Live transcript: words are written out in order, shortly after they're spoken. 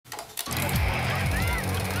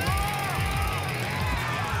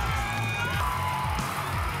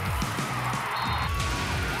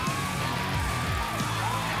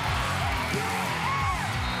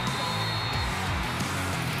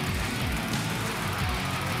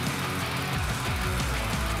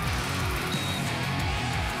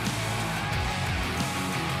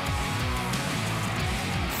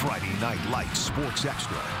Night Lights Sports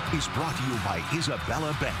Extra is brought to you by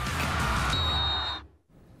Isabella Bank.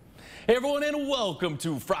 Hey everyone, and welcome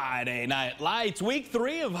to Friday Night Lights. Week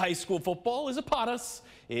 3 of high school football is upon us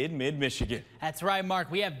in mid-Michigan. That's right, Mark.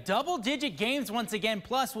 We have double-digit games once again.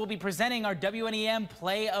 Plus, we'll be presenting our WNEM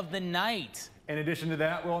Play of the Night. In addition to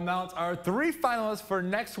that, we'll announce our 3 finalists for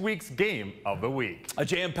next week's Game of the Week. A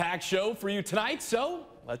jam-packed show for you tonight, so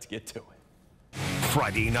let's get to it.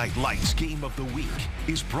 Friday Night Lights Game of the Week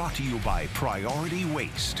is brought to you by Priority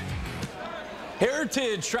Waste.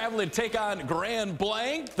 Heritage traveling to take on Grand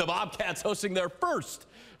Blanc. The Bobcats hosting their first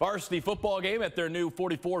varsity football game at their new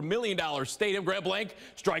 $44 million stadium. Grand Blanc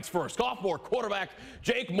strikes first. Sophomore quarterback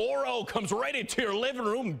Jake Morrow comes right into your living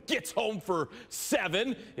room, gets home for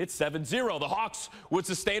 7. It's 7-0. The Hawks would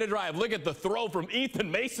sustain a drive. Look at the throw from Ethan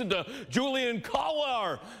Mason to Julian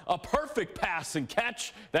Collar. A perfect pass and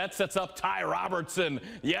catch. That sets up Ty Robertson.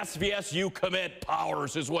 The SVSU commit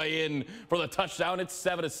powers his way in for the touchdown. It's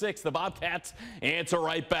 7-6. The Bobcats answer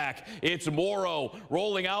right back. It's Morrow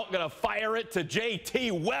rolling out, gonna fire it to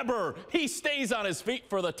JT Weber. He stays on his feet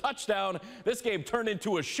for the touchdown. This game turned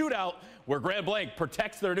into a shootout where Grand Blanc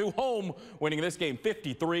protects their new home, winning this game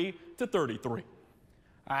 53-33.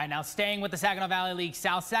 All right, now staying with the Saginaw Valley League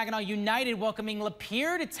South, Saginaw United welcoming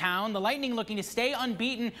Lapeer to town. The Lightning looking to stay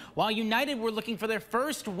unbeaten, while United were looking for their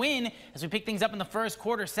first win. As we pick things up in the first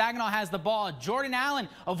quarter, Saginaw has the ball. Jordan Allen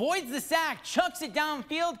avoids the sack, chucks it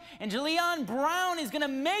downfield, and Jaleon Brown is going to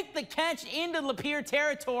make the catch into Lapeer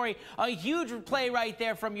territory. A huge play right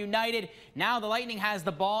there from United. Now the Lightning has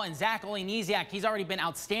the ball, and Zach Olejniak, he's already been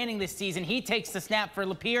outstanding this season. He takes the snap for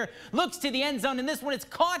Lapeer, looks to the end zone, and this one is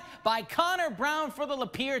caught by Connor Brown for the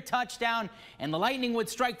Lapeer touchdown, and the Lightning would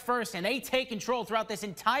strike first, and they take control throughout this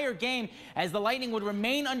entire game as the Lightning would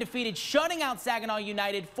remain undefeated, shutting out Saginaw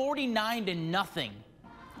United 49-0.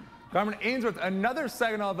 Carmen Ainsworth, another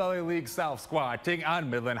Saginaw Valley League South squad, taking on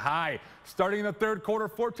Midland High. Starting in the third quarter,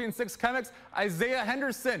 14-6 Chemics, Isaiah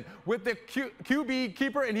Henderson with the QB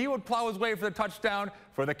keeper, and he would plow his way for the touchdown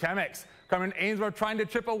for the Chemics. Carmen Ainsworth trying to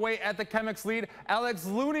chip away at the Chemics lead. Alex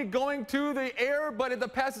Looney going to the air, but the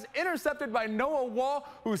pass is intercepted by Noah Wall,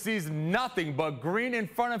 who sees nothing but green in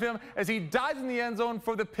front of him as he dives in the end zone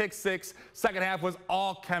for the pick 6. Second half was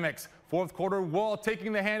all Chemics. Fourth quarter, Wall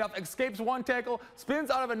taking the handoff, escapes one tackle, spins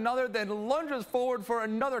out of another, then lunges forward for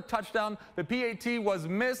another touchdown. The PAT was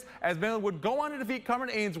missed as Midland would go on to defeat Carmen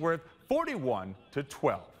Ainsworth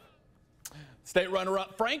 41-12. State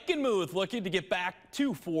runner-up Frankenmuth looking to get back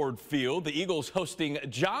to Ford Field. The Eagles hosting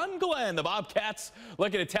John Glenn. The Bobcats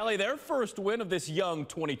looking to tally their first win of this young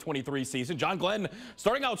 2023 season. John Glenn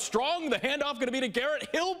starting out strong. The handoff going to be to Garrett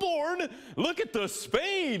Hilborn. Look at the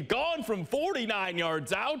speed. Gone from 49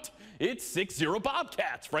 yards out. It's 6-0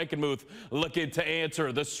 Bobcats. Frankenmuth looking to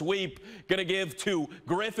answer. The sweep going to give to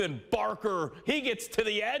Griffin Barker. He gets to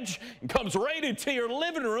the edge and comes right into your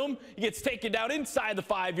living room. He gets taken down inside the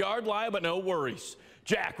 5-yard line, but no worries.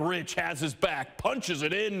 Jack Rich has his back, punches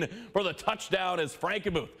it in for the touchdown as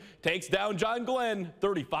Frankenmuth takes down John Glenn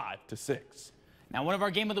 35-6. Now, one of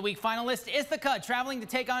our Game of the Week finalists, Ithaca, traveling to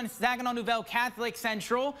take on Saginaw Nouvelle Catholic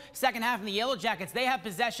Central. Second half in the Yellow Jackets, they have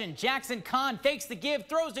possession. Jackson Kahn fakes the give,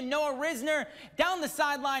 throws to Noah Risner down the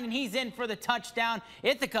sideline, and he's in for the touchdown.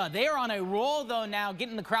 Ithaca, they are on a roll, though, now,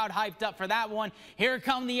 getting the crowd hyped up for that one. Here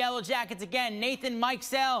come the Yellow Jackets again. Nathan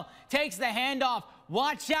Mikesell takes the handoff.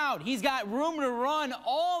 Watch out. He's got room to run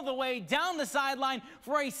all the way down the sideline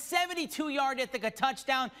for a 72-yard Ithaca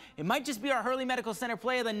touchdown. It might just be our Hurley Medical Center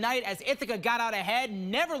play of the night as Ithaca got out ahead,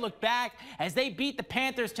 never looked back as they beat the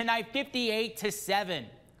Panthers tonight 58-7.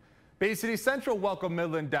 Bay City Central welcome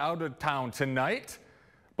Midland down to town tonight.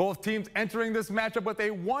 Both teams entering this matchup with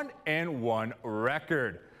a 1-1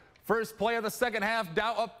 record. First play of the second half,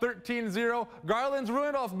 Dow up 13-0. Garland's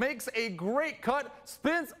Ruinoff makes a great cut,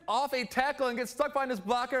 spins off a tackle and gets stuck behind his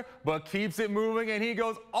blocker, but keeps it moving, and he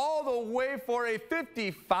goes all the way for a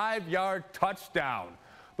 55-yard touchdown.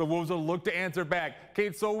 The Wolves will look to answer back.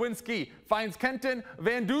 Kate Sowinski finds Kenton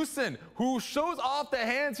Van Dusen, who shows off the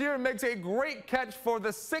hands here and makes a great catch for the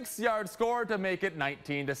 6-yard score to make it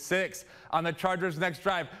 19-6. On the Chargers' next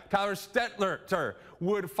drive, Tyler Stetler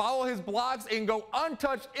would follow his blocks and go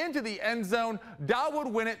untouched into the end zone. Dow would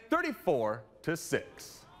win it 34-6.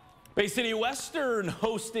 Bay City Western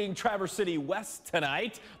hosting Traverse City West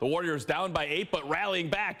tonight. The Warriors down by 8, but rallying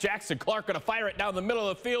back. Jackson Clark going to fire it down the middle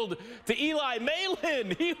of the field to Eli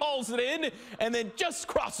Malin. He hauls it in and then just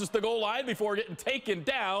crosses the goal line before getting taken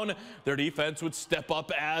down. Their defense would step up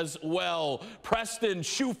as well. Preston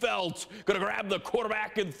Schufelt going to grab the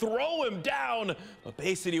quarterback and throw him down. But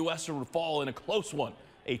Bay City Western would fall in a close one,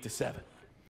 8-7.